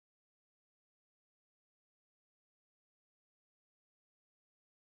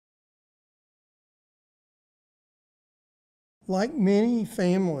Like many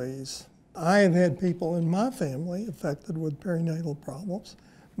families, I have had people in my family affected with perinatal problems.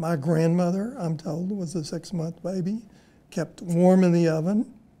 My grandmother, I'm told, was a 6-month baby, kept warm in the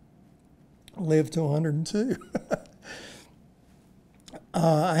oven, lived to 102.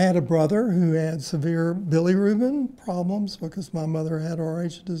 I had a brother who had severe bilirubin problems because my mother had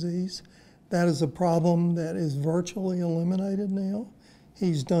Rh disease. That is a problem that is virtually eliminated now.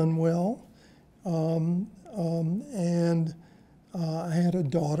 He's done well. I had a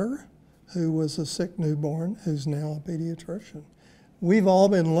daughter who was a sick newborn who's now a pediatrician. We've all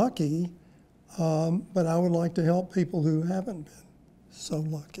been lucky, but I would like to help people who haven't been so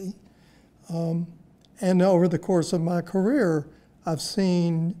lucky. And over the course of my career, I've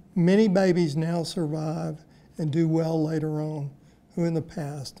seen many babies now survive and do well later on, who in the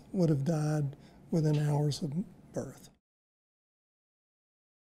past would have died within hours of birth.